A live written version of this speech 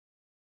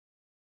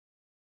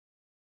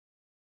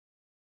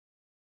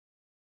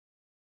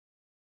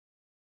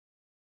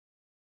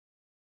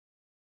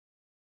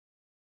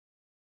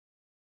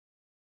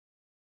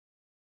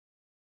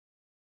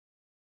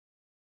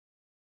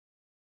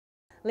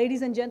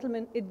Ladies and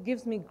gentlemen, it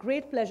gives me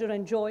great pleasure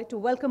and joy to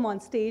welcome on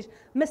stage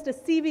Mr.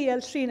 CVL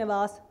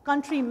Srinivas,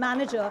 Country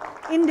Manager,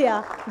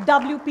 India,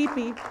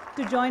 WPP,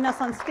 to join us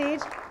on stage.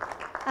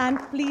 And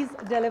please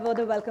deliver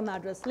the welcome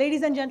address.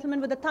 Ladies and gentlemen,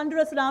 with a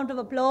thunderous round of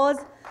applause,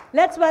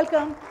 let's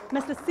welcome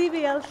Mr.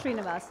 CVL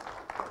Srinivas.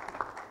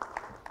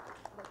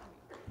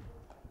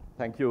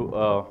 Thank you.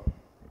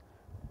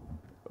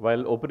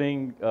 While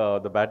opening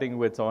the batting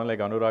with someone like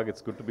Anurag,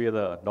 it's good to be at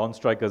the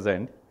non-striker's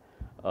end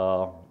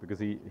because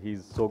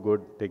he's so good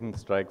taking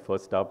strike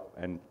first up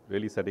and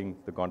really setting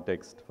the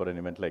context for an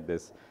event like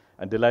this.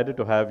 And delighted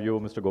to have you,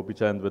 Mr.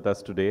 Gopichand, with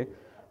us today.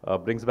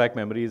 Brings back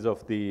memories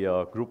of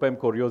the Group M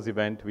Choreos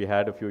event we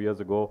had a few years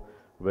ago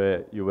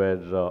where you were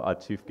our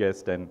chief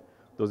guest, and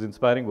those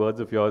inspiring words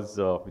of yours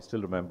we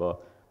still remember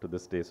to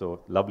this day. So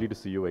lovely to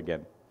see you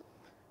again.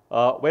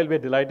 Well, we're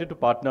delighted to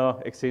partner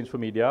Exchange for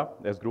Media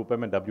as Group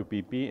M and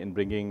WPP in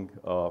bringing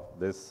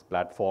this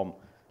platform,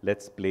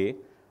 Let's Play.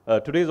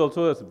 Today is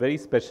also a very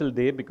special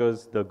day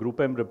because the Group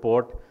M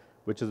report,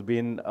 which has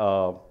been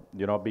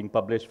being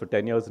published for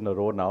 10 years in a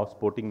row now,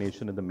 Sporting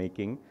Nation in the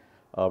Making.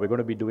 We're going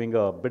to be doing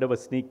a bit of a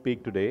sneak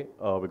peek today.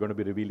 We're going to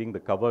be revealing the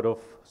cover of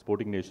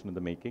Sporting Nation in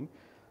the Making.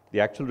 The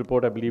actual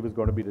report, I believe, is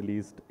going to be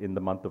released in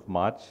the month of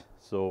March,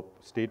 so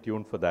stay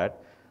tuned for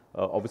that.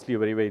 Obviously, a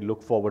very, very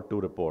look forward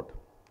to report.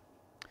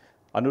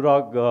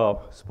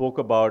 Anurag spoke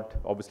about,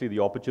 obviously, the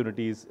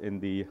opportunities in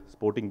the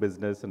sporting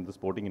business and the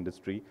sporting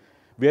industry.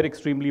 We are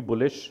extremely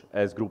bullish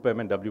as Group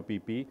M and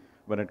WPP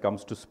when it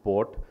comes to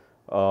sport.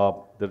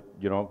 The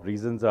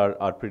reasons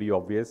are pretty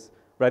obvious.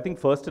 But I think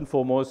first and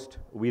foremost,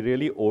 we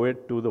really owe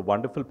it to the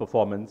wonderful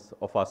performance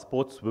of our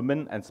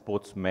sportswomen and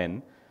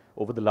sportsmen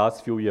over the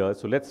last few years.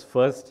 So let's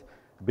first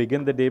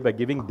begin the day by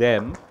giving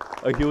them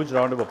a huge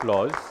round of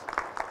applause.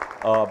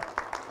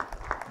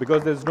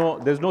 Because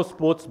there's no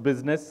sports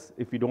business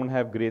if you don't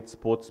have great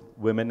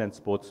sportswomen and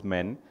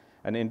sportsmen.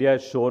 And India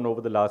has shown over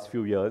the last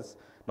few years,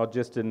 not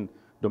just in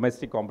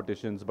domestic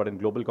competitions, but in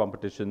global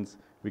competitions,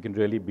 we can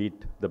really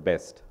beat the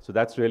best. So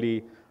that's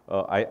really,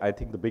 I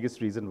think, the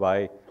biggest reason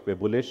why we're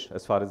bullish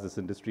as far as this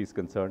industry is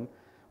concerned.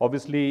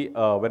 Obviously,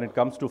 when it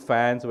comes to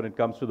fans, when it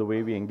comes to the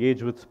way we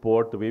engage with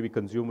sport, the way we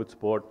consume with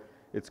sport,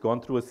 it's gone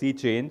through a sea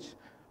change.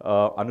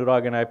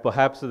 Anurag and I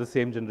perhaps are the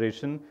same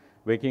generation,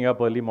 waking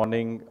up early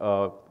morning,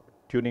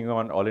 tuning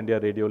on All India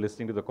Radio,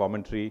 listening to the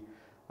commentary,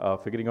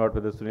 figuring out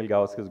whether Sunil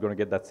Gavaskar is going to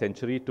get that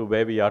century to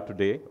where we are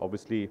today.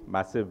 Obviously,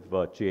 massive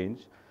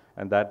change,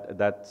 and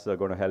that's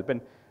going to help.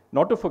 And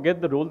not to forget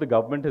the role the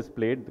government has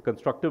played, the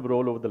constructive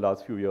role over the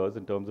last few years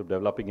in terms of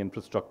developing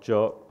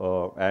infrastructure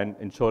and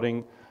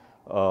ensuring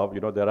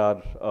there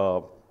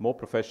are more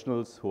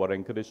professionals who are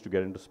encouraged to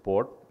get into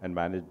sport and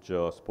manage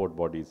sport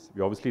bodies.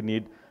 We obviously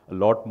need a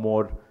lot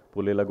more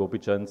Pulela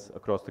Gopichands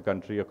across the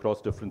country,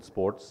 across different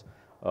sports,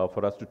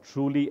 for us to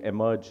truly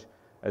emerge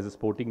as a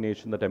sporting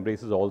nation that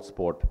embraces all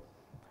sport.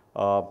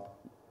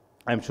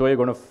 I'm sure you're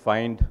going to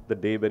find the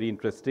day very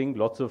interesting.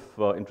 Lots of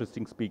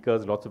interesting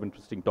speakers, lots of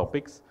interesting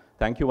topics.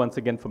 Thank you once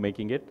again for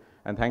making it.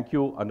 And thank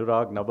you,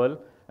 Anurag,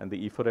 Naval, and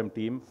the E4M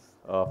team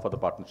for the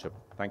partnership.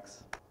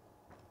 Thanks.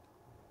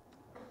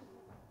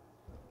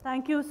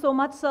 Thank you so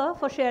much, sir,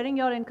 for sharing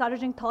your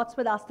encouraging thoughts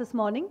with us this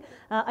morning.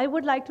 I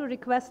would like to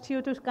request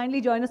you to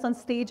kindly join us on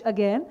stage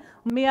again.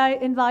 May I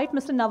invite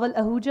Mr. Naval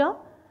Ahuja,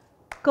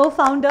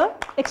 co-founder,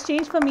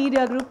 Exchange for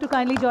Media Group, to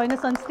kindly join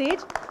us on stage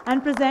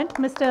and present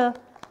Mr.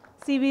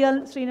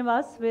 CVL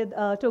Srinivas with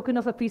a token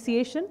of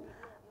appreciation,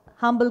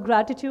 humble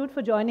gratitude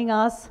for joining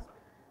us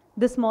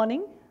this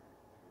morning.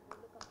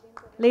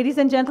 Ladies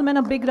and gentlemen,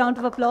 a big round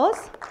of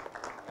applause.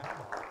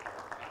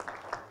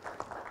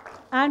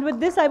 And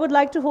with this, I would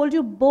like to hold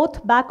you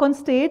both back on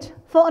stage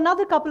for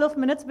another couple of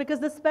minutes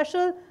because the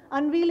special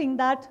unveiling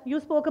that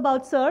you spoke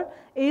about, sir,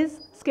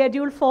 is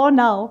scheduled for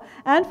now.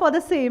 And for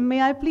the same,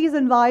 may I please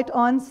invite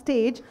on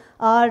stage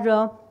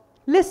our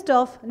list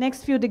of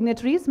next few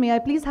dignitaries. May I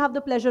please have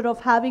the pleasure of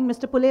having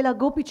Mr. Pulela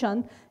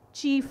Gopichand,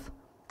 Chief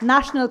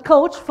National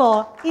Coach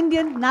for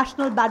Indian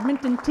National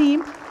Badminton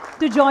Team,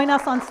 to join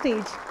us on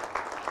stage.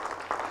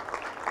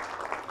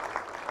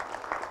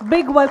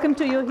 Big welcome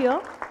to you here.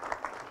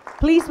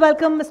 Please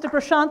welcome Mr.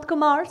 Prashant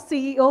Kumar,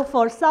 CEO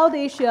for South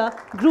Asia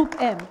Group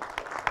M.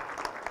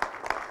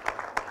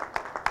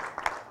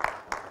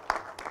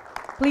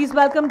 Please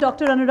welcome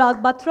Dr.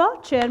 Anurag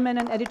Batra, Chairman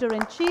and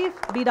Editor-in-Chief,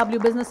 BW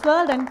Business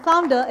World, and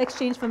Founder,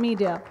 Exchange for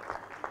Media.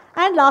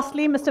 And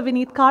lastly, Mr.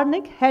 Vineet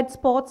Karnik, Head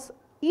Sports,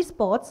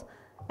 Esports,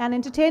 and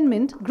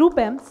Entertainment, Group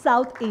M,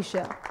 South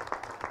Asia.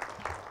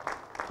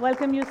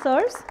 Welcome you,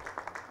 sirs.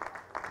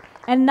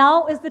 And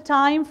now is the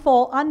time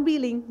for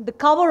unveiling the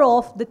cover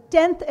of the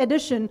 10th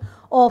edition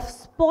of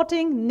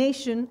Sporting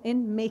Nation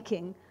in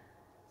Making.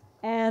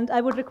 And I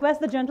would request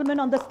the gentleman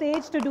on the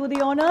stage to do the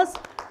honors.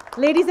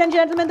 Ladies and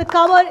gentlemen, the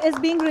cover is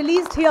being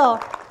released here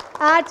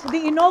at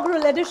the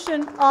inaugural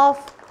edition of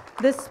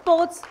the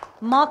Sports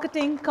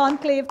Marketing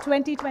Conclave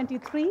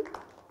 2023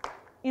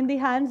 in the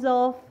hands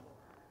of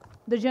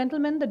the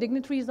gentlemen, the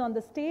dignitaries on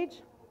the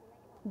stage.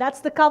 That's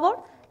the cover.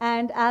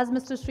 And as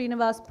Mr.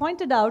 Srinivas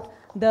pointed out,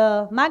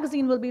 the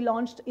magazine will be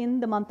launched in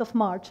the month of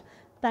March.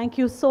 Thank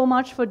you so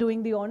much for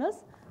doing the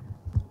honors.